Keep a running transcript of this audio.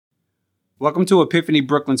Welcome to Epiphany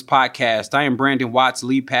Brooklyn's podcast. I am Brandon Watts,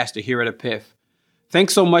 lead pastor here at Epiph.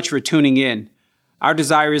 Thanks so much for tuning in. Our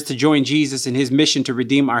desire is to join Jesus in his mission to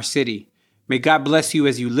redeem our city. May God bless you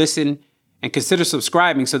as you listen and consider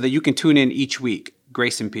subscribing so that you can tune in each week.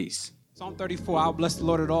 Grace and peace. Psalm 34, I'll bless the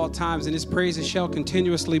Lord at all times, and his praises shall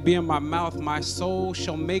continuously be in my mouth. My soul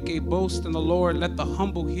shall make a boast in the Lord. Let the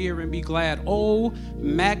humble hear and be glad. Oh,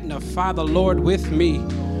 magnify the Lord with me.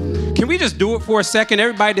 Can we just do it for a second?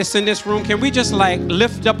 Everybody that's in this room, can we just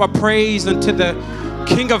lift up a praise unto the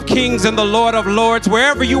King of Kings and the Lord of Lords?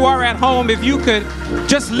 Wherever you are at home, if you could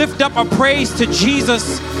just lift up a praise to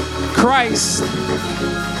Jesus Christ.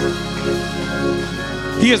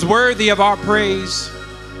 He is worthy of our praise.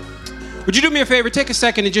 Would you do me a favor? Take a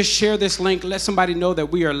second and just share this link. Let somebody know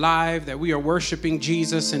that we are live, that we are worshiping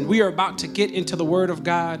Jesus, and we are about to get into the Word of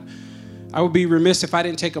God. I would be remiss if I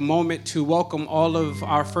didn't take a moment to welcome all of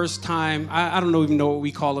our first-time, I don't even know what we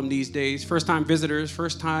call them these days, first-time visitors,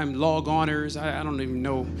 first-time log-oners. I don't even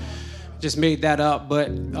know. Just made that up.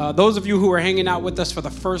 But those of you who are hanging out with us for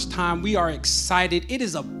the first time, we are excited. It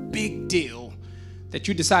is a big deal that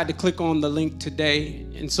you decide to click on the link today.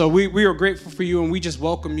 And so we are grateful for you, and we just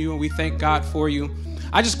welcome you, and we thank God for you.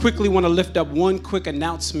 I just quickly want to lift up one quick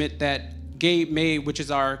announcement that Gabe made, which is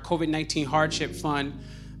our COVID-19 Hardship Fund.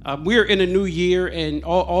 We're in a new year, and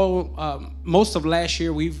most of last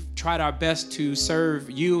year, we've tried our best to serve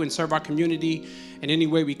you and serve our community in any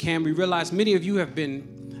way we can. We realize many of you have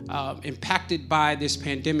been impacted by this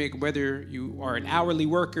pandemic, whether you are an hourly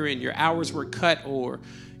worker and your hours were cut, or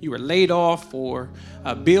you were laid off, or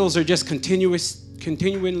bills are just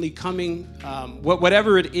continually coming.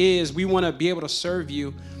 Whatever it is, we want to be able to serve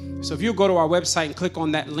you. So if you go to our website and click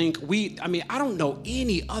on that link, I don't know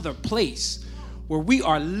any other place where we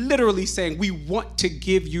are literally saying we want to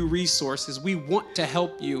give you resources. We want to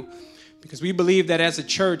help you because we believe that as a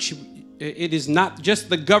church, it is not just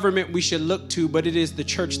the government we should look to, but it is the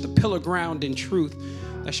church, the pillar ground in truth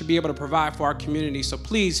that should be able to provide for our community. So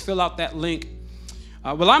please fill out that link.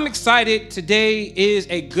 I'm excited. Today is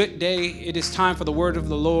a good day. It is time for the word of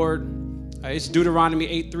the Lord. It's Deuteronomy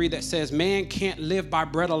 8:3 that says, man can't live by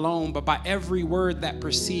bread alone, but by every word that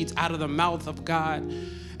proceeds out of the mouth of God.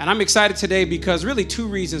 And I'm excited today because really two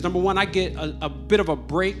reasons. Number one, I get a bit of a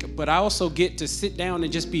break, but I also get to sit down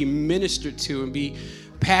and just be ministered to and be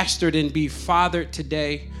pastored and be fathered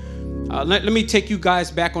today. Let me take you guys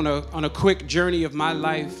back on a quick journey of my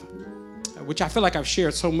life, which I feel like I've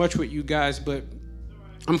shared so much with you guys, but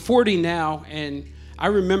I'm 40 now, and I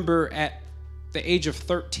remember at the age of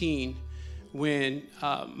 13 when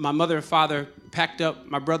my mother and father packed up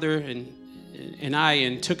my brother and I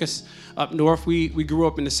and took us up north. We grew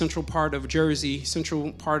up in the central part of Jersey,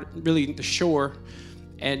 central part, really the shore,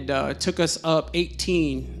 and took us up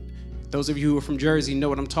 18. Those of you who are from Jersey know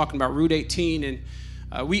what I'm talking about, Route 18,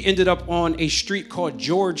 and we ended up on a street called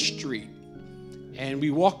George Street, and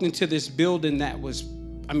we walked into this building that was,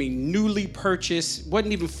 newly purchased,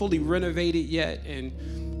 wasn't even fully renovated yet, and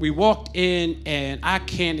we walked in, and I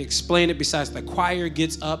can't explain it besides the choir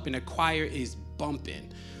gets up, and the choir is bumping.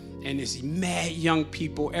 And there's mad young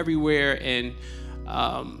people everywhere. And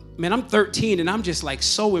I'm 13, and I'm just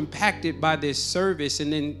so impacted by this service.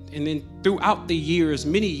 And then throughout the years,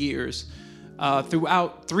 many years,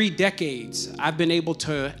 throughout 3 decades, I've been able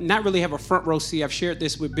to not really have a front row seat. I've shared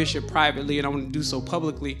this with Bishop privately, and I want to do so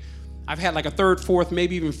publicly. I've had a 3rd, 4th,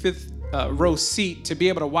 maybe even 5th row seat to be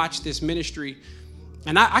able to watch this ministry.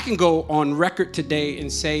 And I can go on record today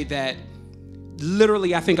and say that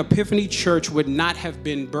literally, I think Epiphany Church would not have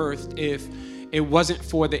been birthed if it wasn't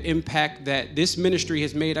for the impact that this ministry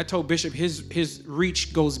has made. I told Bishop his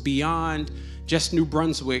reach goes beyond just New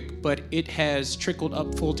Brunswick, but it has trickled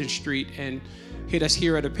up Fulton Street and hit us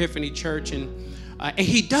here at Epiphany Church. And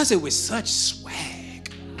he does it with such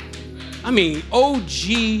swag.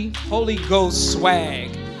 OG Holy Ghost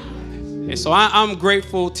swag. And so I'm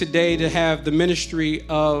grateful today to have the ministry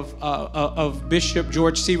of Bishop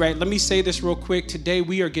George C. Wright. Let me say this real quick. Today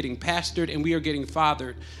we are getting pastored and we are getting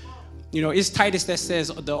fathered. It's Titus that says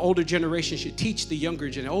the older generation should teach the younger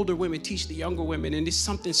generation. Older women teach the younger women. And it's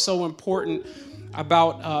something so important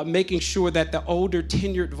about making sure that the older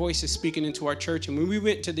tenured voice is speaking into our church. And when we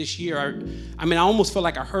went to this year, I almost feel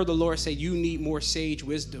like I heard the Lord say, you need more sage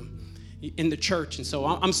wisdom in the church. And so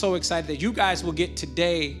I'm so excited that you guys will get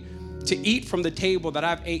today to eat from the table that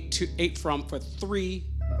I've ate from for 3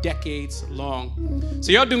 decades long.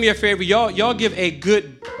 So y'all do me a favor. Y'all give a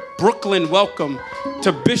good Brooklyn welcome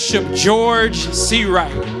to Bishop George C.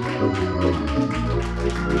 Wright.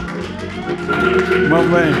 My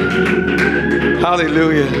man.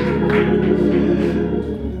 Hallelujah.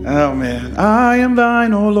 Oh, man. I am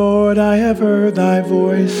thine, O Lord, I have heard thy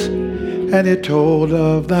voice, and it told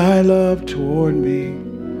of thy love toward me.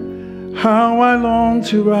 How I long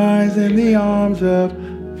to rise in the arms of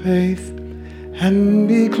faith and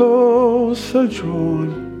be closer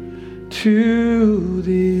drawn to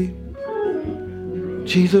thee.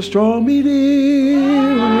 Jesus, draw me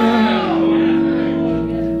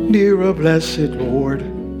nearer, blessed Lord,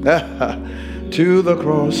 to the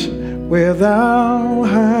cross where thou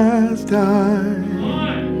hast died.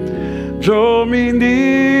 Draw me nearer,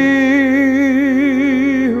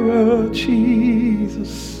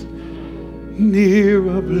 Jesus,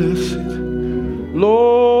 nearer, blessed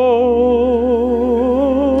Lord,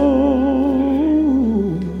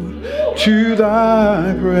 to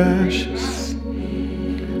thy precious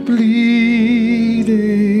bleeding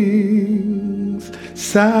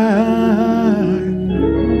side.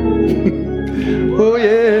 Oh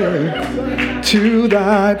yeah, to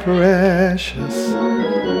thy precious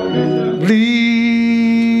bleed.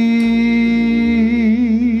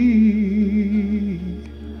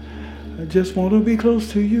 I just want to be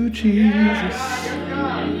close to you, Jesus.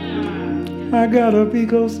 I gotta be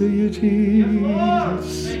close to you,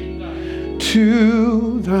 Jesus.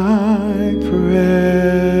 To thy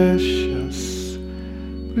precious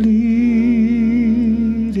bleeding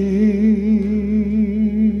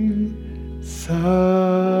side.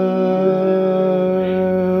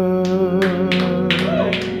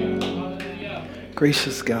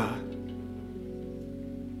 Gracious God,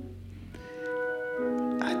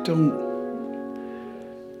 I don't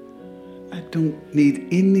need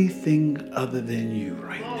anything other than you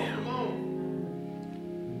right now.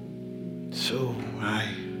 So I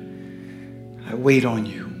wait on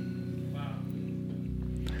you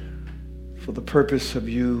for the purpose of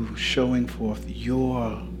you showing forth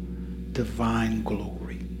your divine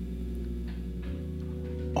glory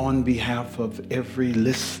on behalf of every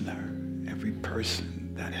listener, every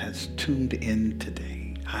person that has tuned in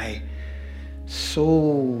today. I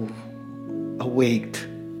so await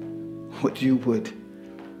what you would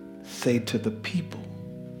say to the people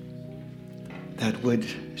that would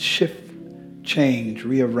shift, change,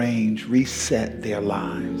 rearrange, reset their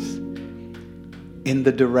lives in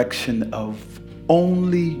the direction of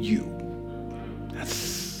only you.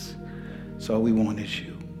 That's all we want is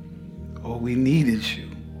you. All we need is you.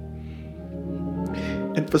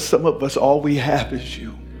 And for some of us, all we have is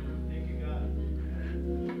you.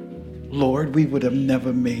 Lord, we would have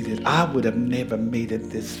never made it. I would have never made it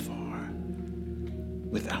this far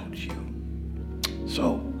without you.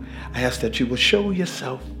 So I ask that you will show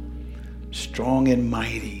yourself strong and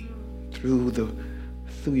mighty through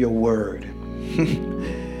your word.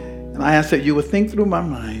 And I ask that you will think through my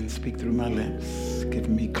mind, speak through my lips, give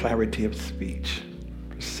me clarity of speech,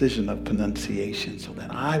 precision of pronunciation, so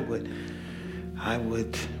that I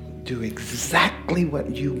would do exactly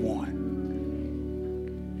what you want,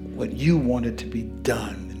 what you wanted to be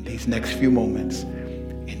done in these next few moments.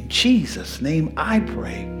 In Jesus' name I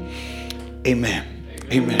pray. Amen.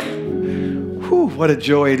 Amen. Whew, what a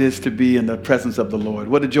joy it is to be in the presence of the Lord.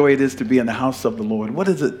 What a joy it is to be in the house of the Lord. What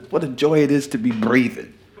a joy it is to be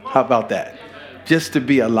breathing. How about that? Just to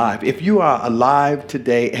be alive. If you are alive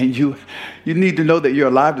today, and you need to know that you're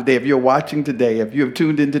alive today. If you're watching today, if you have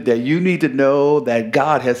tuned in today, you need to know that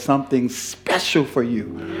God has something special for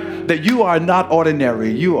you. That you are not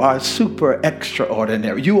ordinary. You are super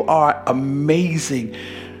extraordinary. You are amazing.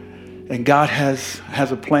 And God has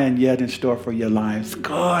a plan yet in store for your lives.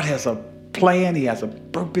 God has a plan. He has a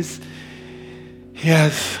purpose. He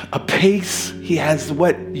has a pace. He has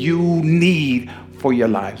what you need for your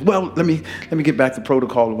lives. Well, let me get back to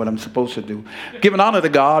protocol of what I'm supposed to do. Give an honor to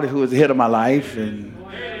God, who is the head of my life, and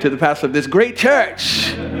to the pastor of this great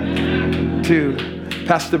church, to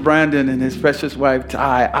Pastor Brandon and his precious wife,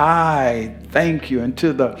 Ty. I thank you, and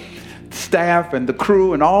to the staff and the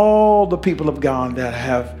crew and all the people of God that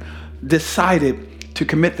have decided to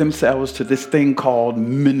commit themselves to this thing called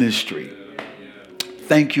ministry.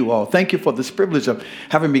 Thank you all. Thank you for this privilege of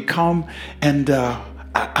having me come. And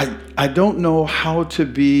I don't know how to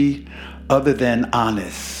be other than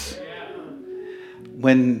honest.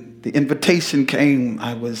 When the invitation came,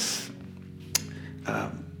 I was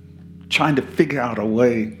trying to figure out a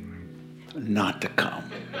way not to come.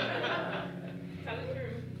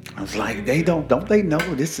 I was like, don't they know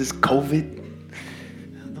this is COVID?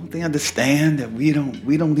 Don't they understand that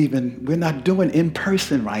we're not doing in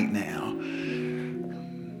person right now?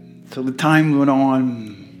 So the time went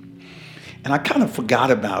on, and I kind of forgot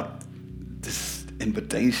about this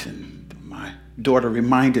invitation. My daughter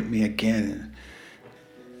reminded me again,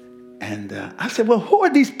 and I said, well, who are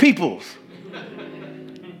these peoples?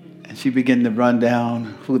 And she began to run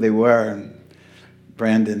down who they were, and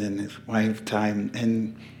Brandon and his wife, Ty,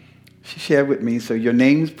 and she shared with me, so your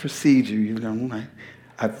names precede you, you know.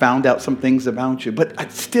 I found out some things about you, but I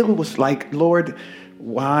still was like, Lord,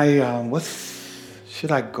 why, should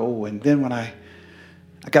I go? And then when I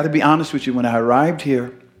got to be honest with you, when I arrived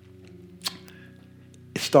here,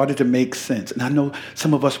 it started to make sense. And I know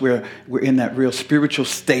some of us, we're in that real spiritual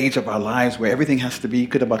stage of our lives where everything has to be.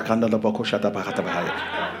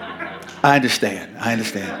 I understand.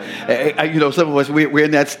 You know, some of us, we're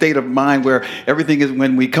in that state of mind where everything is,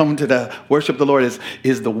 when we come to the worship the Lord,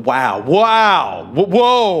 is the wow, whoa.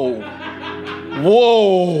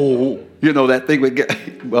 You know, that thing would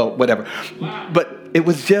get, well, whatever. But it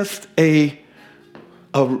was just it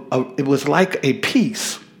was like a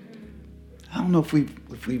peace. I don't know if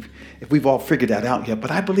we've all figured that out yet,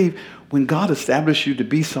 but I believe when God established you to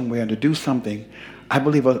be somewhere and to do something, I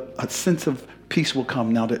believe a sense of peace will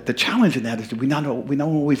come. Now, the challenge in that is that we don't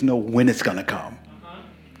always know when it's going to come,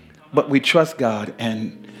 but we trust God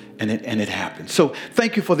and it happens. So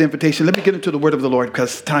thank you for the invitation. Let me get into the word of the Lord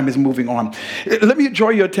because time is moving on. Let me draw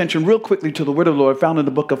your attention real quickly to the word of the Lord found in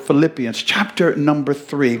the book of Philippians, chapter number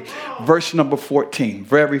 3, verse number 14.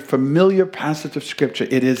 Very familiar passage of scripture.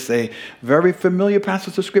 It is a very familiar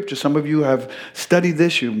passage of scripture. Some of you have studied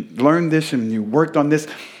this, you learned this, and you worked on this.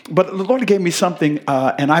 But the Lord gave me something,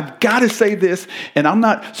 and I've got to say this, and I'm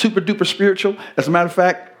not super duper spiritual. As a matter of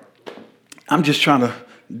fact, I'm just trying to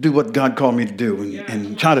do what God called me to do, and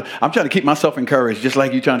I'm trying to keep myself encouraged, just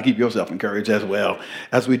like you're trying to keep yourself encouraged as well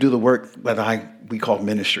as we do the work that we call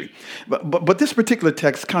ministry. But this particular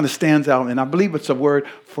text kind of stands out, and I believe it's a word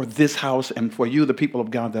for this house and for you, the people of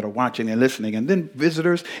God that are watching and listening, and then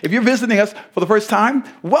visitors. If you're visiting us for the first time,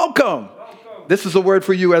 welcome. This is a word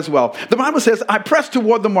for you as well. The Bible says, I press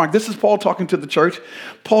toward the mark. This is Paul talking to the church.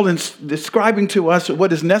 Paul is describing to us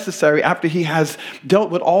what is necessary after he has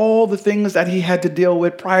dealt with all the things that he had to deal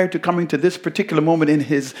with prior to coming to this particular moment in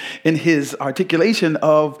his articulation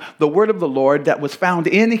of the word of the Lord that was found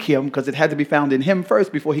in him, because it had to be found in him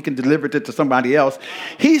first before he can deliver it to somebody else.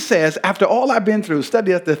 He says, after all I've been through,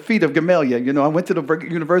 studied at the feet of Gamaliel, you know, I went to the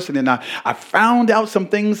university and I found out some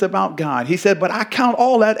things about God. He said, but I count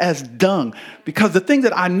all that as dung. Because the thing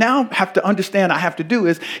that I now have to understand I have to do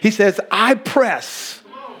is, he says, I press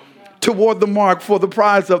toward the mark for the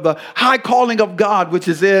prize of the high calling of God, which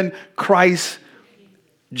is in Christ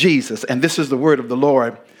Jesus. And this is the word of the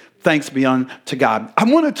Lord. Thanks be unto God. I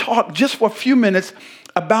want to talk just for a few minutes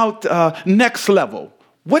about next level.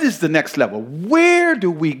 What is the next level? Where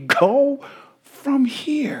do we go from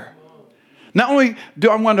here? Not only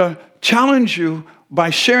do I want to challenge you by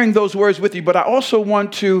sharing those words with you, but I also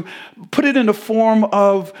want to put it in the form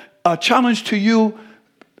of a challenge to you,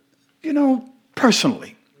 you know,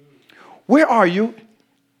 personally. Where are you?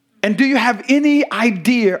 And do you have any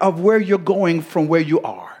idea of where you're going from where you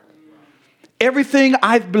are? Everything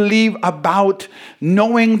I believe about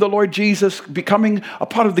knowing the Lord Jesus, becoming a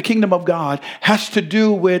part of the kingdom of God, has to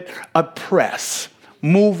do with a press,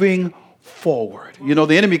 moving forward. You know,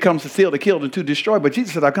 the enemy comes to steal, to kill, and to destroy, but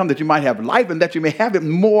Jesus said, I come that you might have life and that you may have it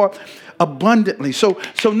more abundantly. So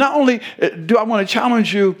not only do I want to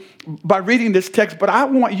challenge you by reading this text, but I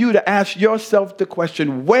want you to ask yourself the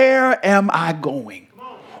question, where am I going?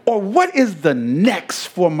 Or what is the next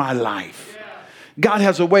for my life? God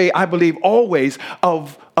has a way, I believe, always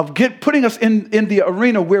of putting us in the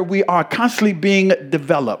arena where we are constantly being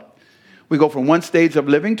developed. We go from one stage of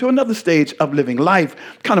living to another stage of living. Life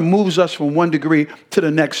kind of moves us from one degree to the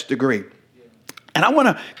next degree. And I want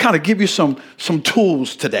to kind of give you some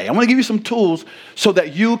tools today. I want to give you some tools so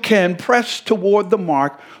that you can press toward the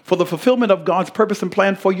mark for the fulfillment of God's purpose and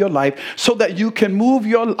plan for your life, so that you can move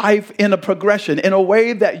your life in a progression, in a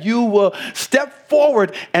way that you will step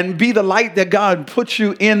forward and be the light that God puts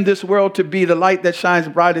you in this world to be, the light that shines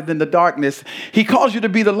brighter than the darkness. He calls you to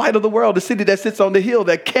be the light of the world, the city that sits on the hill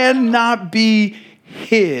that cannot be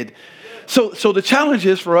hid. So the challenge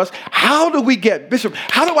is for us, how do we get, Bishop,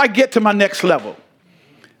 how do I get to my next level?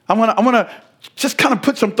 I want to just kind of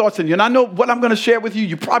put some thoughts in you. And I know what I'm going to share with you,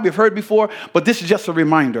 you probably have heard before, but this is just a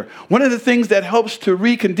reminder. One of the things that helps to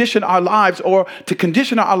recondition our lives, or to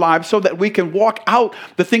condition our lives so that we can walk out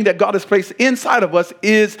the thing that God has placed inside of us,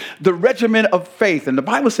 is the regimen of faith. And the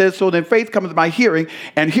Bible says, so then faith comes by hearing,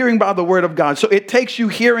 and hearing by the word of God. So it takes you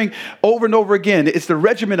hearing over and over again. It's the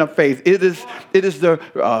regimen of faith. It is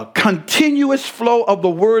the continuous flow of the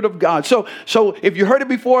word of God. So if you heard it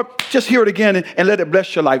before, just hear it again and let it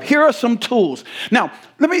bless your life. Here are some tools. Now,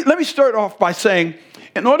 let me start off by saying,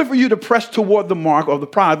 in order for you to press toward the mark of the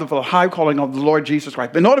prize of the high calling of the Lord Jesus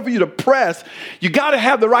Christ, in order for you to press, you got to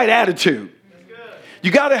have the right attitude.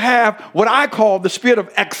 You got to have what I call the spirit of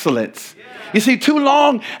excellence. You see, too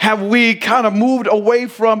long have we kind of moved away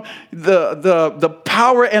from the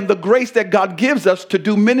power and the grace that God gives us to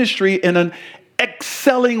do ministry in an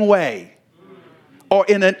excelling way or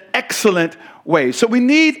in an excellent way. So we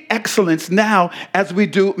need excellence now as we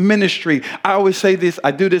do ministry. I always say this,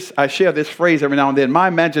 I share this phrase every now and then. My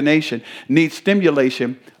imagination needs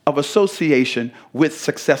stimulation of association with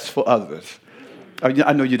successful others.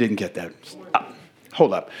 I know you didn't get that.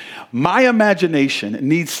 Hold up. My imagination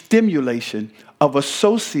needs stimulation of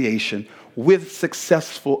association with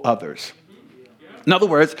successful others. In other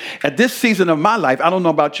words, at this season of my life, I don't know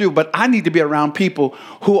about you, but I need to be around people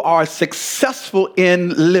who are successful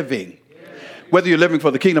in living. Whether you're living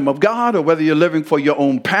for the kingdom of God or whether you're living for your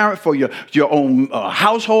own parent, for your own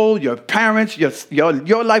household, your parents,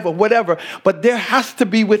 your life or whatever. But there has to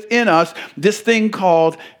be within us this thing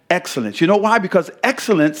called excellence. You know why? Because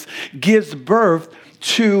excellence gives birth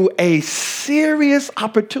to a serious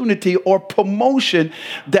opportunity or promotion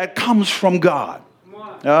that comes from God.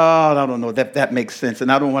 Oh, I don't know that makes sense.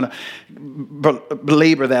 And I don't want to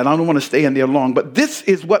belabor that. I don't want to stay in there long. But this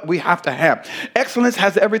is what we have to have. Excellence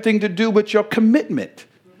has everything to do with your commitment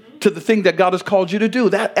to the thing that God has called you to do.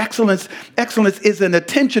 That excellence is an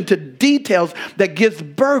attention to details that gives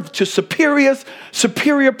birth to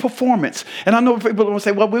superior performance. And I know people will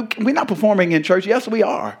say, well, we're not performing in church. Yes, we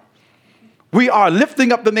are. We are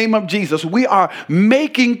lifting up the name of Jesus. We are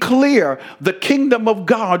making clear the kingdom of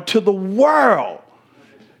God to the world.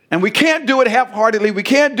 And we can't do it half-heartedly. We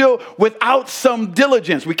can't do it without some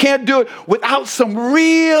diligence. We can't do it without some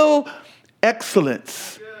real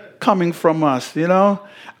excellence coming from us, you know.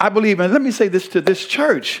 I believe, and let me say this to this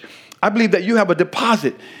church, I believe that you have a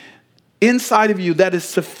deposit inside of you that is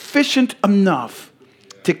sufficient enough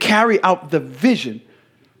to carry out the vision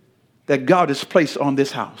that God has placed on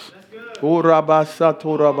this house.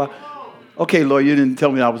 Okay, Lord, you didn't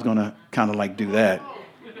tell me I was going to kind of like do that.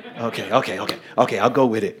 Okay, I'll go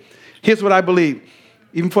with it. Here's what I believe.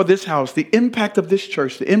 Even for this house, the impact of this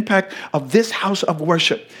church, the impact of this house of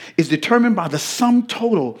worship is determined by the sum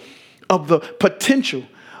total of the potential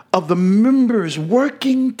of the members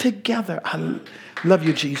working together. I love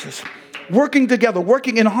you, Jesus. Working together,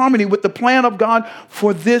 working in harmony with the plan of God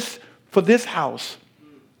for this house,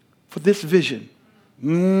 for this vision.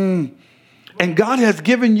 And God has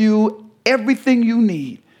given you everything you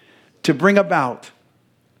need to bring about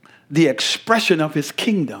the expression of his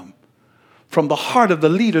kingdom from the heart of the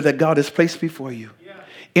leader that God has placed before you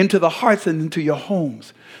into the hearts and into your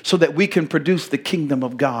homes so that we can produce the kingdom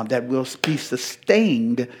of God that will be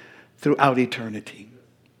sustained throughout eternity.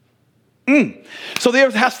 So there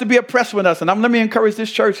has to be a press with us. And let me encourage this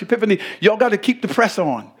church, Epiphany, y'all got to keep the press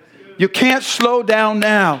on. You can't slow down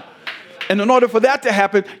now. And in order for that to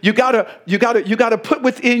happen, you gotta put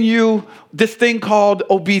within you this thing called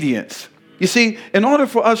obedience. You see, in order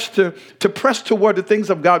for us to press toward the things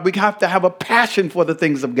of God, we have to have a passion for the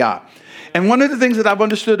things of God. And one of the things that I've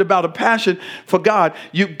understood about a passion for God,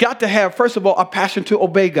 you've got to have, first of all, a passion to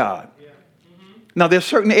obey God. Now, there's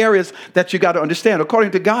certain areas that you got to understand.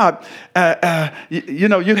 According to God,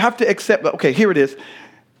 you have to accept. Okay, here it is.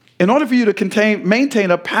 In order for you to maintain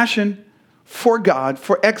a passion for God,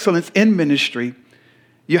 for excellence in ministry,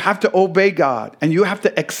 you have to obey God. And you have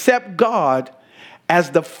to accept God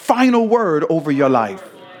as the final word over your life.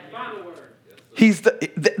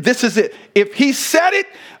 This is it. If he said it,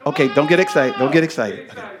 okay, don't get excited. Okay.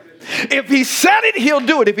 If he said it, he'll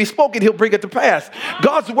do it. If he spoke it, he'll bring it to pass.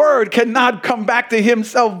 God's word cannot come back to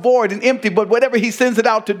himself void and empty, but whatever he sends it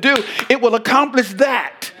out to do, it will accomplish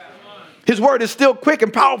that. His word is still quick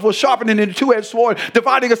and powerful, sharpening than a two-edged sword,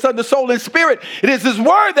 dividing asunder soul and spirit. It is his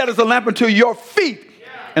word that is a lamp unto your feet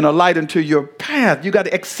and a light unto your path. You got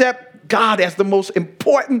to accept God as the most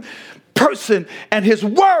important person and his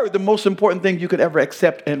word, the most important thing you could ever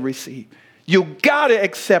accept and receive. You got to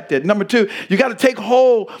accept it. Number two, you got to take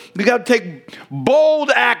hold. You got to take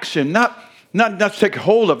bold action, not take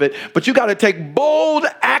hold of it, but you got to take bold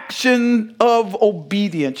action of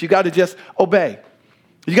obedience. You got to just obey.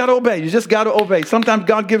 You got to obey. You just got to obey. Sometimes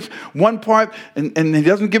God gives one part and he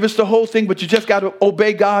doesn't give us the whole thing, but you just got to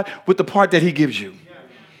obey God with the part that he gives you.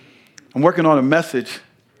 I'm working on a message,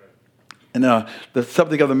 and the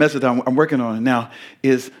subject of the message I'm working on now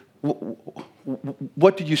is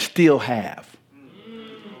what do you still have?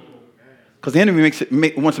 Because the enemy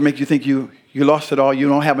wants to make you think you lost it all, you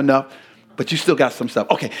don't have enough, but you still got some stuff.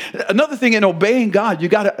 Okay, another thing in obeying God, you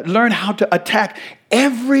got to learn how to attack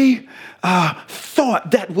every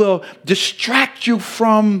thought that will distract you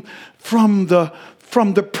from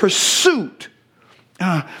the pursuit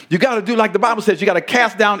You got to do like the Bible says. You got to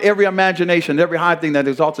cast down every imagination, every high thing that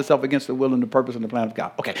exalts itself against the will and the purpose and the plan of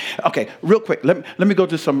God. Okay. Real quick, let me go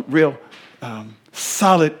to some real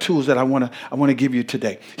solid tools that I want to give you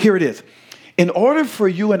today. Here it is. In order for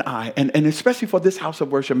you and I, and especially for this house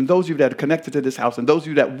of worship, and those of you that are connected to this house, and those of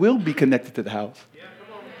you that will be connected to the house,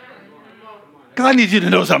 because I need you to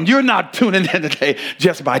know something. You're not tuning in today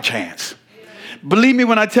just by chance. Believe me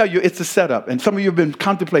when I tell you it's a setup. And some of you have been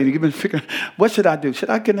contemplating. You've been figuring, what should I do? Should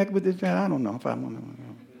I connect with this man? I don't know if I want to.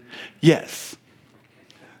 Yes.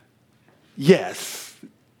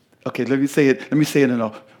 Okay, let me say it in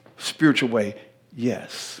a spiritual way.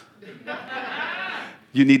 Yes.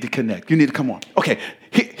 You need to connect. You need to come on. Okay,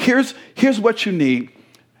 here's what you need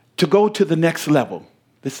to go to the next level.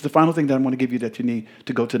 This is the final thing that I want to give you that you need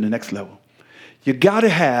to go to the next level. You got to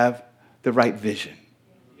have the right vision.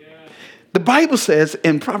 The Bible says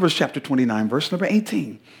in Proverbs chapter 29, verse number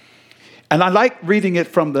 18, and I like reading it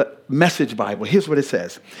from the Message Bible. Here's what it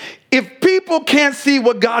says. If people can't see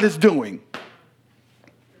what God is doing,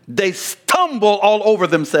 they stumble all over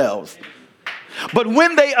themselves. But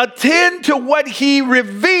when they attend to what he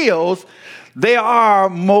reveals, they are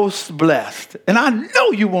most blessed. And I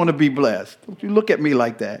know you want to be blessed. Don't you look at me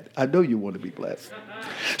like that. I know you want to be blessed.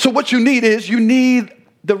 So what you need is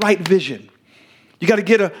the right vision. You got to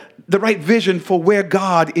get the right vision for where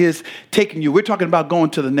God is taking you. We're talking about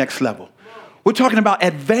going to the next level. We're talking about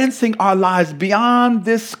advancing our lives beyond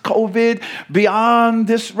this COVID, beyond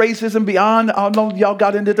this racism, beyond, I know y'all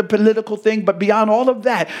got into the political thing, but beyond all of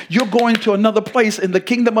that, you're going to another place in the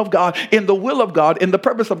kingdom of God, in the will of God, in the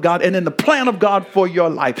purpose of God, and in the plan of God for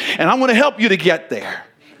your life. And I want to help you to get there.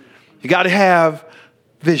 You got to have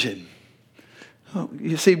vision.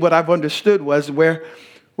 You see, what I've understood was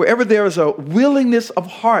wherever there is a willingness of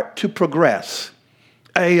heart to progress,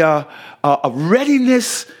 a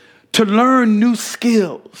readiness to learn new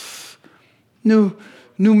skills, new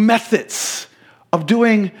methods of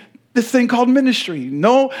doing this thing called ministry.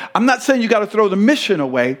 No, I'm not saying you got to throw the mission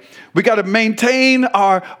away. We got to maintain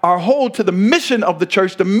our hold to the mission of the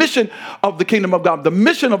church, the mission of the kingdom of God, the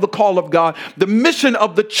mission of the call of God, the mission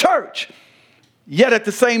of the church. Yet at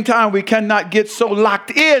the same time, we cannot get so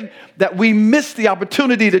locked in that we miss the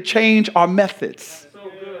opportunity to change our methods.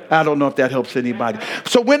 I don't know if that helps anybody.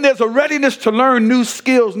 So when there's a readiness to learn new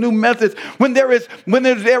skills, new methods, when there is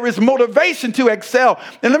motivation to excel,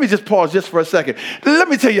 and let me just pause just for a second. Let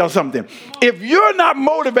me tell y'all something. If you're not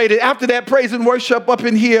motivated after that praise and worship up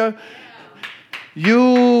in here,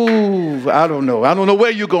 I don't know. I don't know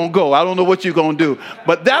where you're going to go. I don't know what you're going to do.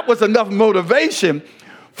 But that was enough motivation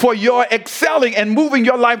for your excelling and moving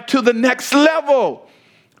your life to the next level.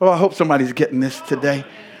 Oh, I hope somebody's getting this today.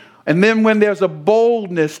 And then when there's a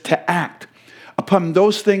boldness to act upon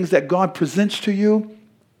those things that God presents to you,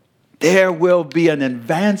 there will be an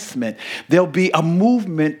advancement. There'll be a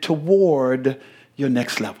movement toward your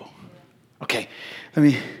next level. Okay, let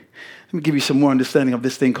me give you some more understanding of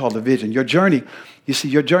this thing called the vision. Your journey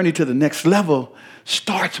to the next level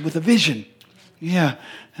starts with a vision. Yeah,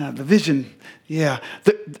 the vision. Yeah.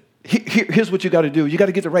 Here's what you got to do. You got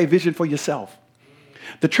to get the right vision for yourself.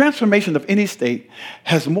 The transformation of any state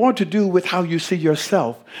has more to do with how you see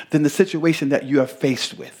yourself than the situation that you are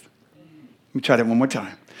faced with. Let me try that one more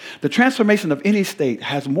time. The transformation of any state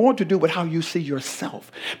has more to do with how you see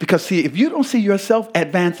yourself. Because, see, if you don't see yourself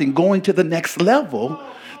advancing, going to the next level,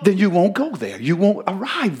 then you won't go there. You won't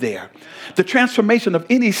arrive there. The transformation of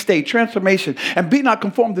any state, and be not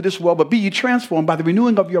conformed to this world, but be ye transformed by the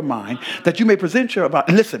renewing of your mind, that you may present your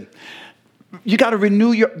body. Listen, you got to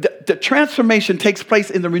renew the transformation takes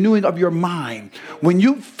place in the renewing of your mind. When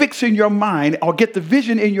you fix in your mind or get the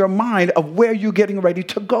vision in your mind of where you're getting ready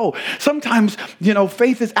to go. Sometimes,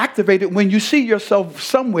 faith is activated when you see yourself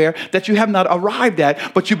somewhere that you have not arrived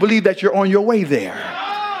at, but you believe that you're on your way there.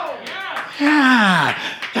 Yeah,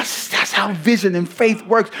 that's how vision and faith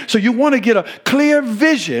works. So you want to get a clear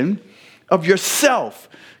vision of yourself,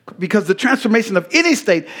 because the transformation of any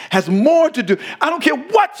state has more to do. I don't care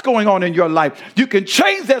what's going on in your life. You can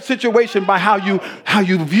change that situation by how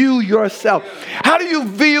you view yourself. How do you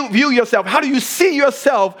view yourself? How do you see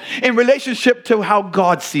yourself in relationship to how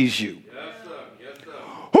God sees you? Yes, sir. Yes, sir.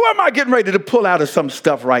 Who am I getting ready to pull out of some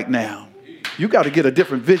stuff right now? You got to get a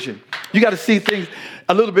different vision. You got to see things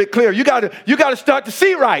a little bit clearer. You got to start to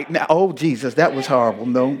see right now. Oh, Jesus, that was horrible.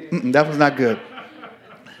 No, that was not good.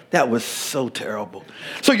 That was so terrible.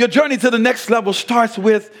 So your journey to the next level starts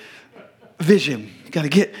with vision. You got to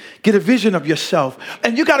get a vision of yourself.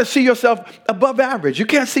 And you got to see yourself above average. You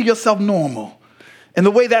can't see yourself normal. And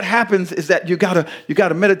the way that happens is that you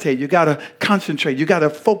gotta meditate, you gotta concentrate, you gotta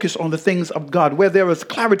focus on the things of God. Where there is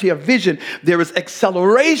clarity of vision, there is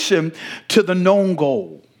acceleration to the known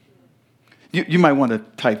goal. You might want to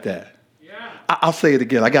type that. Yeah. I'll say it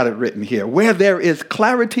again. I got it written here. Where there is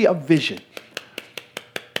clarity of vision,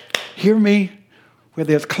 hear me. Where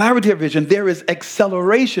there's clarity of vision, there is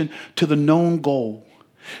acceleration to the known goal.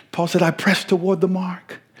 Paul said, I press toward the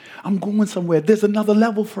mark. I'm going somewhere. There's another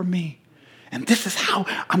level for me. And this is how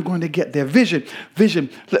I'm going to get there. Vision.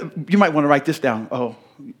 You might want to write this down. Oh,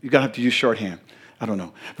 you're going to have to use shorthand. I don't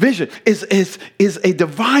know. Vision is a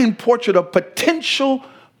divine portrait of potential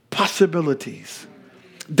possibilities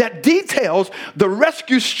that details the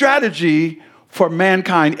rescue strategy for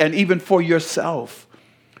mankind and even for yourself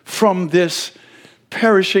from this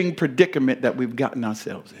perishing predicament that we've gotten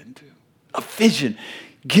ourselves into. A vision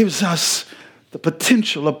gives us the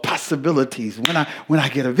potential of possibilities. When I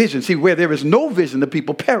get a vision, see, where there is no vision, the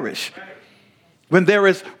people perish. When there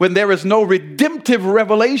is no redemptive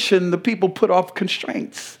revelation, the people put off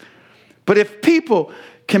constraints. But if people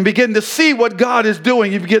can begin to see what God is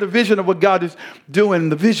doing, you get a vision of what God is doing,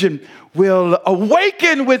 the vision will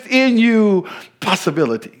awaken within you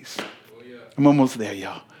possibilities. I'm almost there,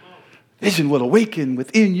 y'all. Vision will awaken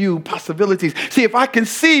within you possibilities. See, if I can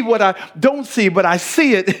see what I don't see, but I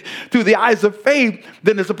see it through the eyes of faith,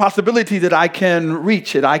 then there's a possibility that I can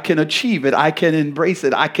reach it, I can achieve it, I can embrace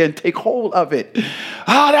it, I can take hold of it.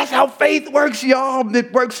 That's how faith works, y'all.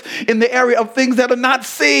 It works in the area of things that are not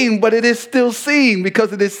seen, but it is still seen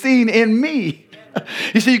because it is seen in me.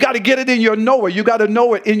 You see, you got to get it in your knower. You got to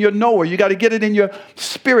know it in your knower. You got to get it in your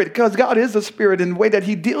spirit because God is a spirit, and the way that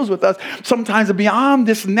he deals with us sometimes beyond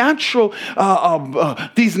this natural,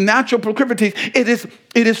 these natural proclivities,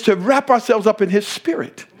 it is to wrap ourselves up in his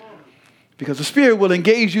spirit, because the spirit will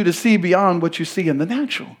engage you to see beyond what you see in the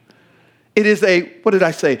natural. It is what did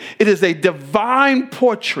I say? It is a divine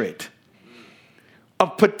portrait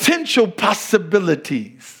of potential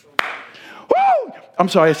possibilities. Woo! I'm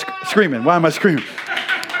sorry, screaming. Why am I screaming?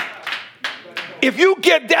 If you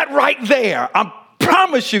get that right there, I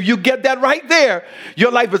promise you get that right there,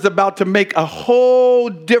 your life is about to make a whole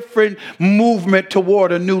different movement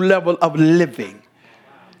toward a new level of living.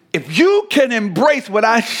 If you can embrace what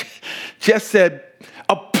I just said,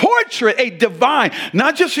 a portrait, a divine,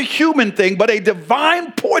 not just a human thing, but a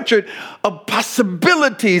divine portrait of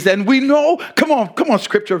possibilities. And we know, come on,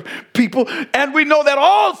 scripture people, and we know that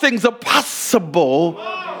all things are possible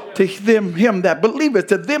to him that believeth,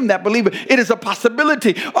 to them that believeth. It is a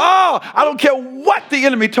possibility. I don't care what the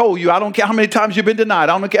enemy told you. I don't care how many times you've been denied.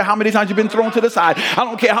 I don't care how many times you've been thrown to the side. I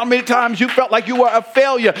don't care how many times you felt like you were a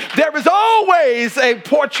failure. There is always a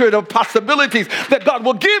portrait of possibilities that God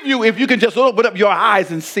will give you if you can just open up your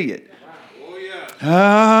eyes and see it.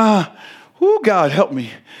 God help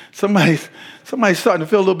me. Somebody's starting to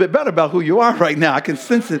feel a little bit better about who you are right now. I can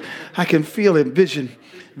sense it. I can feel it.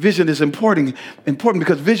 Vision is important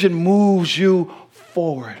because vision moves you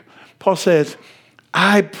forward. Paul says,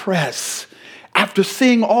 I press. After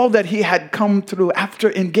seeing all that he had come through, after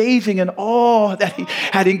engaging in all that he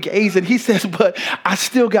had engaged in, he says, but I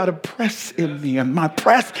still got a press in me. And my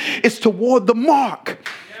press is toward the mark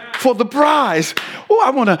for the prize.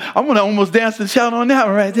 I want to almost dance and shout on that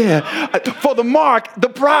one right there. For the mark, the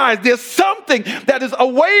prize. There's something that is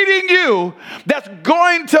awaiting you that's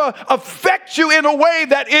going to affect you in a way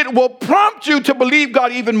that it will prompt you to believe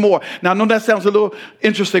God even more. Now, I know that sounds a little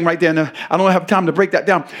interesting right there, and I don't have time to break that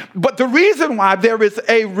down. But the reason why there is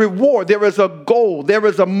a reward, there is a goal, there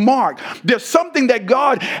is a mark, there's something that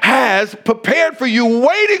God has prepared for you,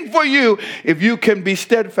 waiting for you, if you can be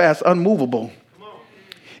steadfast, unmovable.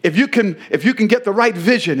 If you can get the right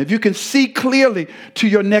vision, if you can see clearly to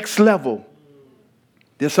your next level,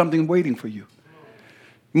 there's something waiting for you.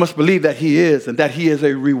 You must believe that he is, and that he is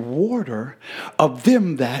a rewarder of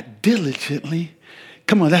them that diligently.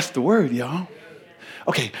 Come on, that's the word, y'all.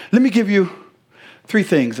 Okay, let me give you 3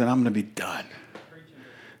 things and I'm going to be done.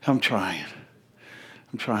 I'm trying.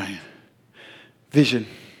 Vision.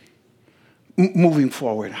 Moving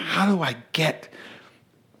forward. How do I get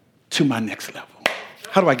to my next level?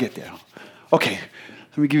 How do I get there? Okay,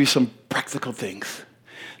 let me give you some practical things.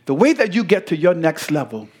 The way that you get to your next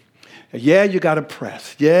level, you got to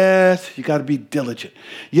press. Yes, you got to be diligent.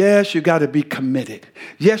 Yes, you got to be committed.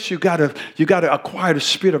 Yes, you got to acquire the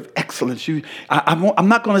spirit of excellence. I'm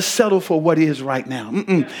not going to settle for what is right now.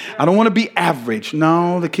 I don't want to be average.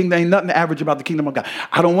 No, there ain't nothing average about the kingdom of God.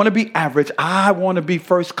 I don't want to be average. I want to be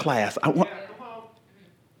first class. You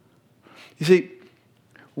see,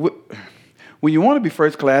 when you want to be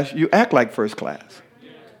first class, you act like first class.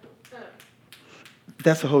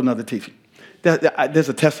 That's a whole nother teaching. There's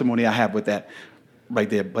a testimony I have with that right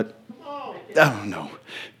there, but I don't know.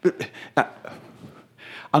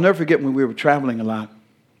 I'll never forget when we were traveling a lot,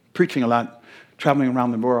 preaching a lot, traveling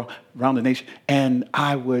around the world, around the nation, and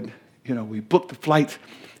I would, we booked the flights,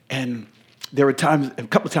 and there were times, a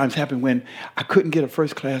couple of times happened when I couldn't get a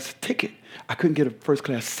first class ticket. I couldn't get a first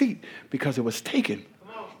class seat because it was taken.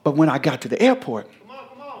 But when I got to the airport,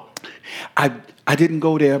 I didn't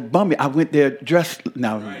go there bummy. I went there dressed.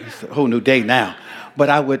 Now it's a whole new day now, but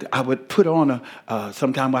I would put on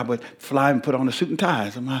sometime I would fly and put on a suit and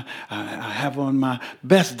ties. I have on my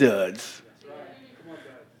best duds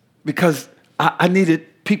because I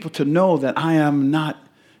needed people to know that I am not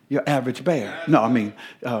your average bear. No, I mean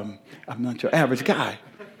I'm not your average guy.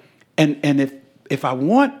 And if I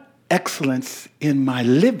want excellence in my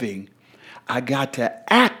living, I got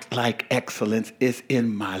to act like excellence is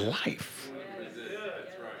in my life.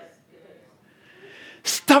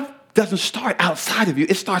 Stuff doesn't start outside of you.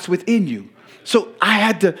 It starts within you. So I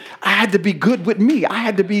had to be good with me. I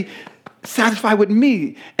had to be satisfied with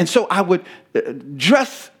me. And so I would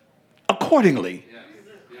dress accordingly.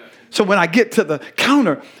 So when I get to the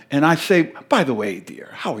counter and I say, by the way, dear,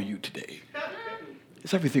 how are you today?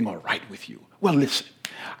 Is everything all right with you? Well, listen,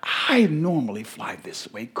 I normally fly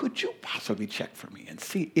this way. Could you possibly check for me and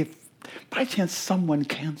see if by chance someone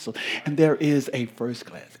canceled and there is a first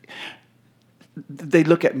class? They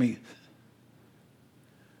look at me.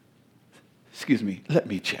 Excuse me, let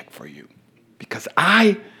me check for you. Because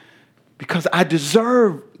I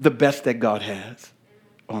deserve the best that God has.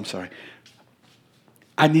 Oh, I'm sorry.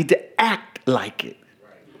 I need to act like it.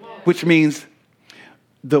 Which means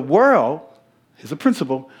the world, here's a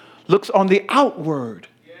principle, looks on the outward,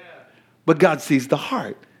 but God sees the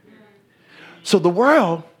heart. So the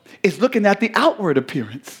world is looking at the outward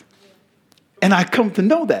appearance. And I come to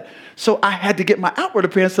know that. So I had to get my outward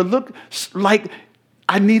appearance to look like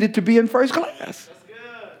I needed to be in first class.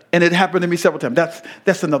 And it happened to me several times.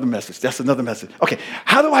 That's another message. That's another message. Okay,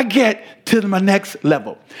 how do I get to my next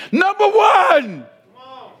level? Number one.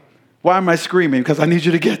 Why am I screaming? Because I need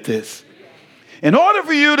you to get this. In order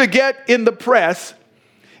for you to get in the press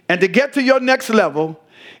and to get to your next level,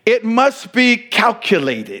 it must be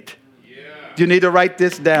calculated. You need to write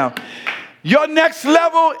this down. Your next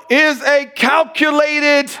level is a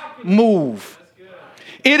calculated move.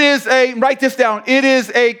 Write this down. It is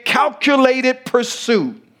a calculated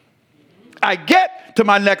pursuit. I get to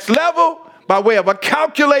my next level by way of a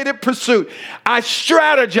calculated pursuit. I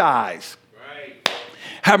strategize.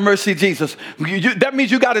 Have mercy, Jesus. That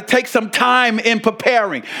means you got to take some time in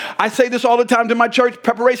preparing. I say this all the time to my church.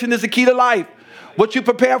 Preparation is the key to life. What you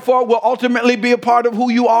prepare for will ultimately be a part of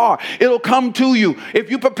who you are. It'll come to you.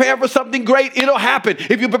 If you prepare for something great, it'll happen.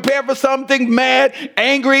 If you prepare for something mad,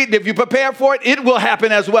 angry, if you prepare for it, it will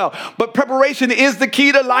happen as well. But preparation is the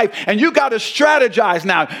key to life. And you got to strategize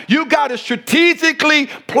now. You got to strategically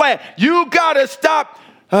plan. You got to stop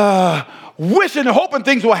wishing and hoping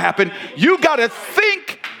things will happen. You got to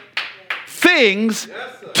think things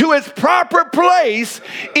to its proper place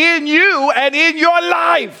in you and in your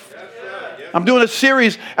life. I'm doing a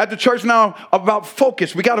series at the church now about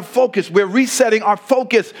focus. We got to focus. We're resetting our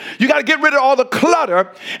focus. You got to get rid of all the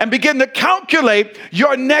clutter and begin to calculate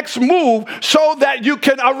your next move so that you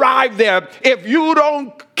can arrive there. If you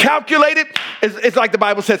don't calculate it, it's like the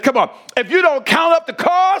Bible says, come on. If you don't count up the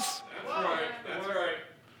cost, that's right.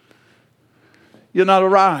 You'll not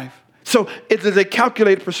arrive. So it is a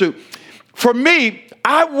calculated pursuit. For me,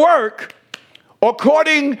 I work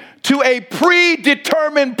according to a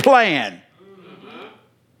predetermined plan.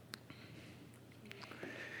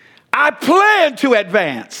 I plan to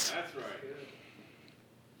advance. That's right.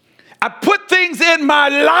 I put things in my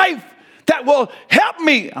life that will help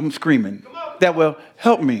me. I'm screaming. That will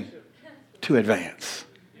help me to advance.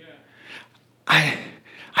 I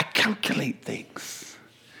calculate things.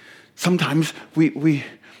 Sometimes we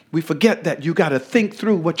forget that you got to think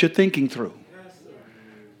through what you're thinking through.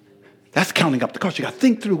 That's counting up the cost. You got to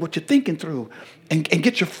think through what you're thinking through and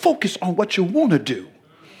get your focus on what you want to do,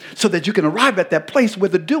 so that you can arrive at that place where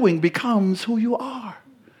the doing becomes who you are.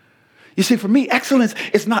 You see, for me, excellence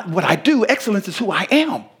is not what I do. Excellence is who I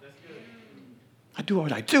am. I do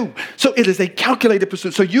what I do. So it is a calculated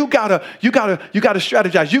pursuit. So you gotta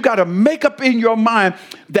strategize. You gotta make up in your mind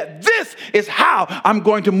that this is how I'm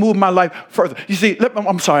going to move my life further. You see,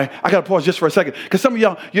 I'm sorry. I gotta pause just for a second because some of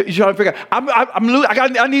y'all, you're trying to figure out.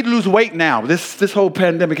 I need to lose weight now. This whole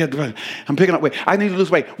pandemic, I'm picking up weight. I need to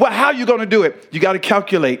lose weight. Well, how are you going to do it? You got to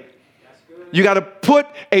calculate. You got to put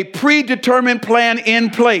a predetermined plan in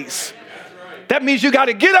place. That means you got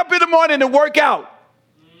to get up in the morning and work out.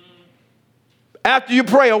 after you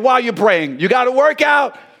pray or while you're praying. You got to work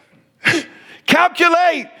out.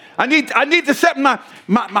 Calculate. I need to set my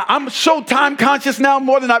I'm so time conscious now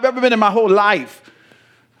more than I've ever been in my whole life.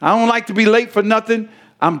 I don't like to be late for nothing.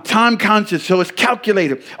 I'm time conscious, so it's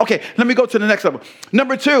calculated. Okay, let me go to the next level.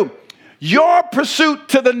 Number 2, your pursuit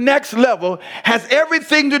to the next level has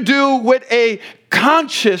everything to do with a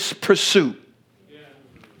conscious pursuit.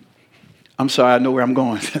 I'm sorry, I know where I'm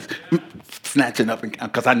going. Snatching up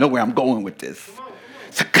because I know where I'm going with this.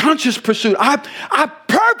 It's a conscious pursuit. I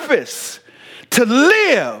purpose to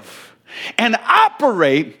live and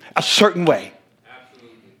operate a certain way.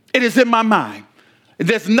 Absolutely. It is in my mind.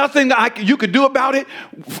 There's nothing that you could do about it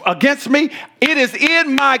against me. It is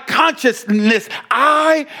in my consciousness.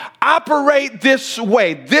 I operate this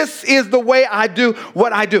way. This is the way I do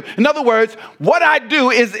what I do. In other words, what I do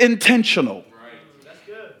is intentional. Right. That's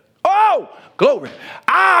good. Oh, glory.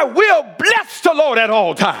 I will bless the Lord at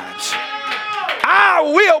all times. I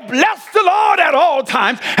will bless the Lord at all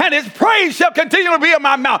times, and his praise shall continue to be in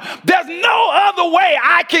my mouth. There's no other way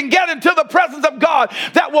I can get into the presence of God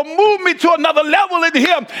that will move me to another level in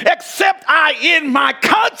him, except in my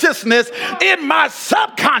consciousness, in my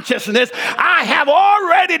subconsciousness, I have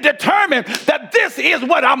already determined that this is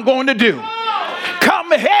what I'm going to do.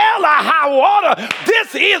 Come hell or high water,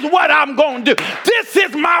 this is what I'm going to do. This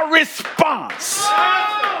is my response.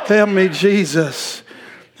 Tell me, Jesus.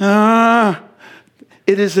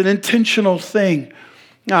 It is an intentional thing.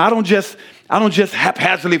 Now, I don't just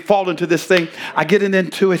haphazardly fall into this thing. I get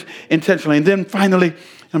into it intentionally. And then finally,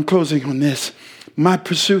 I'm closing on this. My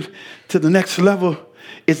pursuit to the next level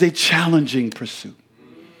is a challenging pursuit.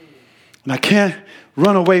 And I can't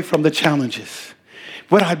run away from the challenges.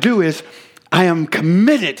 What I do is I am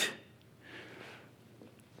committed,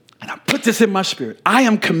 and I put this in my spirit. I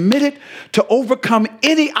am committed to overcome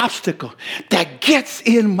any obstacle that gets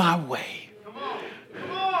in my way.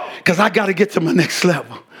 Because I got to get to my next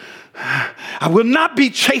level. I will not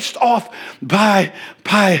be chased off by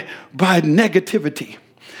negativity.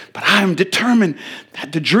 But I am determined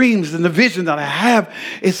that the dreams and the vision that I have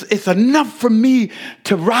is enough for me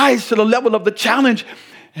to rise to the level of the challenge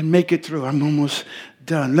and make it through. I'm almost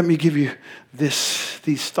done. Let me give you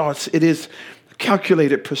these thoughts. It is a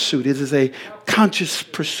calculated pursuit. It is a conscious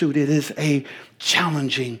pursuit. It is a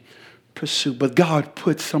challenging pursuit. But God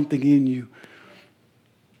put something in you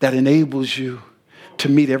that enables you to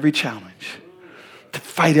meet every challenge, to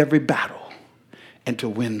fight every battle, and to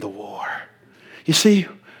win the war. You see,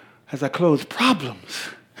 as I close, problems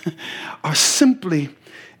are simply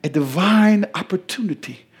a divine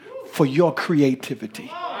opportunity for your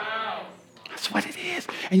creativity. That's what it is.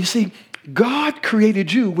 And you see, God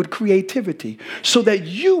created you with creativity so that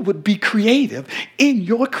you would be creative in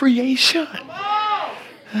your creation.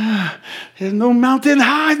 There's no mountain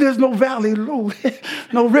high, there's no valley low,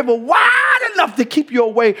 no river wide enough to keep you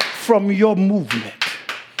away from your movement.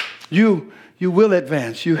 You will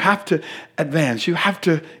advance. You have to advance. You have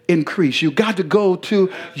to increase. You got to go to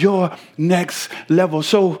your next level.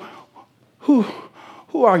 So who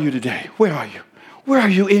are you today? Where are you? Where are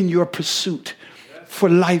you in your pursuit for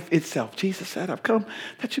life itself? Jesus said, I've come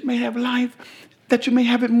that you may have life, that you may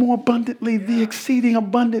have it more abundantly, the exceeding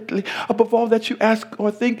abundantly, above all that you ask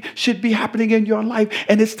or think should be happening in your life.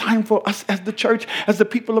 And it's time for us as the church, as the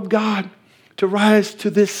people of God, to rise to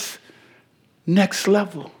this next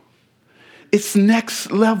level. It's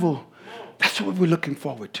next level. That's what we're looking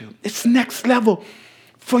forward to. It's next level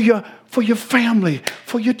for your family,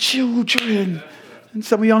 for your children. And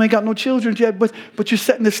some of y'all ain't got no children yet, but you're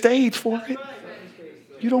setting the stage for it.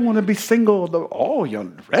 You don't want to be single all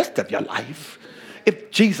the rest of your life.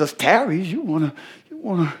 If Jesus tarries, you want to,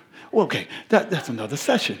 well, okay, that's another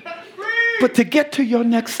session. But to get to your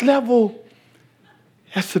next level,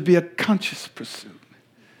 it has to be a conscious pursuit.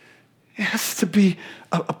 It has to be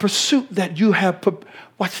a pursuit that you have,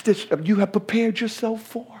 watch this, you have prepared yourself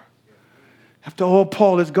for. After all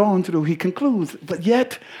Paul has gone through, he concludes, but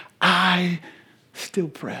yet I still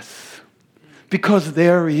press because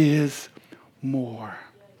there is more.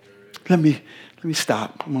 Let me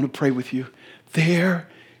stop. I'm going to pray with you. There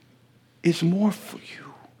is more for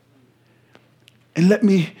you. And let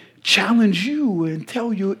me challenge you and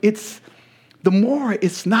tell you the more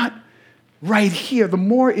it's not right here. The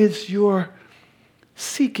more is your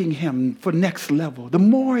seeking him for next level. The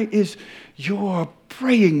more is your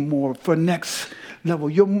praying more for next level.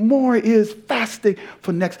 Your more is fasting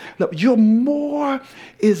for next level. Your more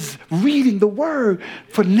is reading the word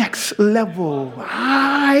for next level.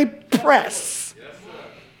 I press.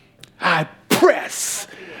 I press.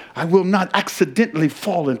 I will not accidentally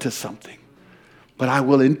fall into something, but I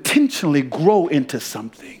will intentionally grow into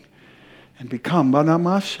something. and become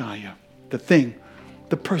Manamashaya, the thing,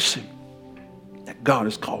 the person that God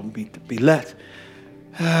has called me to be. Let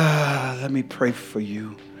me pray for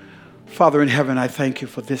you. Father in heaven, I thank you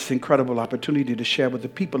for this incredible opportunity to share with the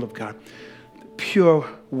people of God the pure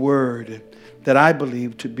word that I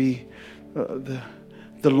believe to be the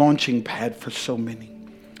launching pad for so many.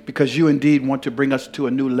 Because you indeed want to bring us to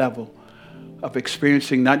a new level of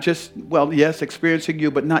experiencing not just, well, yes, experiencing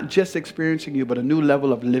you, but not just experiencing you, but a new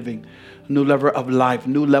level of living, a new level of life,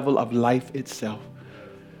 new level of life itself.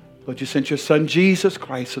 Lord, you sent your son, Jesus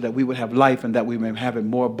Christ, so that we would have life and that we may have it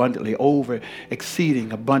more abundantly,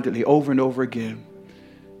 exceeding abundantly, over and over again.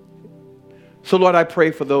 So, Lord, I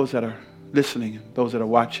pray for those that are listening and those that are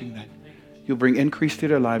watching that you'll bring increase to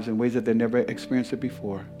their lives in ways that they never experienced it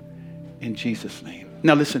before. In Jesus' name.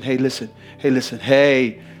 Now, listen,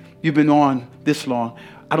 hey, you've been on this long.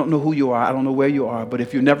 I don't know who you are. I don't know where you are. But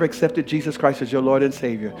if you never accepted Jesus Christ as your Lord and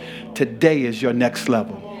Savior, today is your next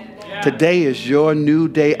level. Today is your new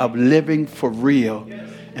day of living for real,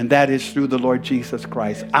 and that is through the Lord Jesus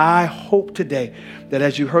Christ. I hope today that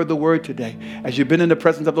as you heard the word today, as you've been in the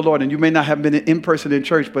presence of the Lord, and you may not have been in person in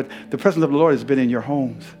church, but the presence of the Lord has been in your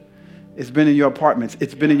homes. It's been in your apartments.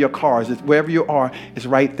 It's been in your cars. It's wherever you are, it's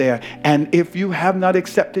right there. And if you have not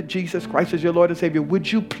accepted Jesus Christ as your Lord and Savior,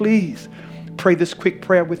 would you please pray this quick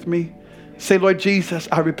prayer with me? Say, Lord Jesus,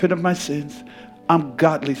 I repent of my sins. I'm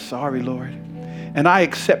godly sorry, Lord. And I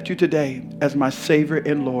accept you today as my Savior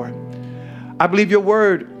and Lord. I believe your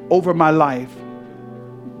word over my life.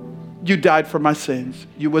 You died for my sins.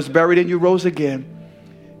 You was buried and you rose again.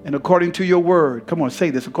 And according to your word, come on, say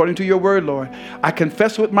this. According to your word, Lord, I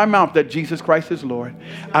confess with my mouth that Jesus Christ is Lord.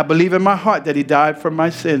 I believe in my heart that he died for my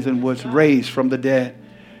sins and was raised from the dead.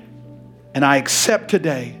 And I accept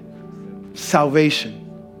today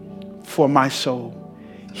salvation for my soul,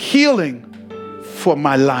 healing for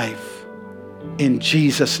my life. In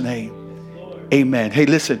Jesus' name, amen. Hey,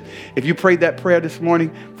 listen, if you prayed that prayer this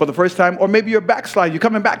morning for the first time, or maybe you're backsliding, you're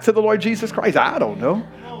coming back to the Lord Jesus Christ, I don't know.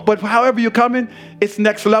 But however you're coming, it's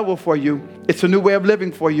next level for you. It's a new way of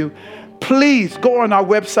living for you. Please go on our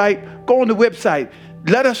website. Go on the website.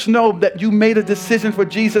 Let us know that you made a decision for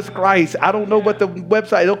Jesus Christ. I don't know what the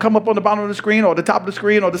website, it'll come up on the bottom of the screen or the top of the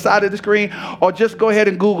screen or the side of the screen, or just go ahead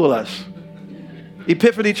and Google us.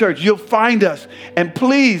 Epiphany Church, you'll find us. And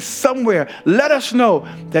please, somewhere, let us know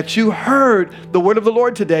that you heard the word of the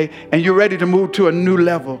Lord today and you're ready to move to a new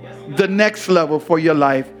level, the next level for your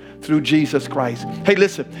life through Jesus Christ. Hey,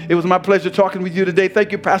 listen, it was my pleasure talking with you today.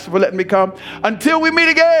 Thank you, Pastor, for letting me come. Until we meet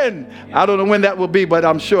again, I don't know when that will be, but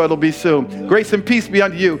I'm sure it'll be soon. Grace and peace be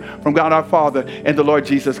unto you from God our Father and the Lord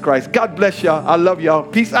Jesus Christ. God bless y'all. I love y'all.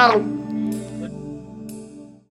 Peace out.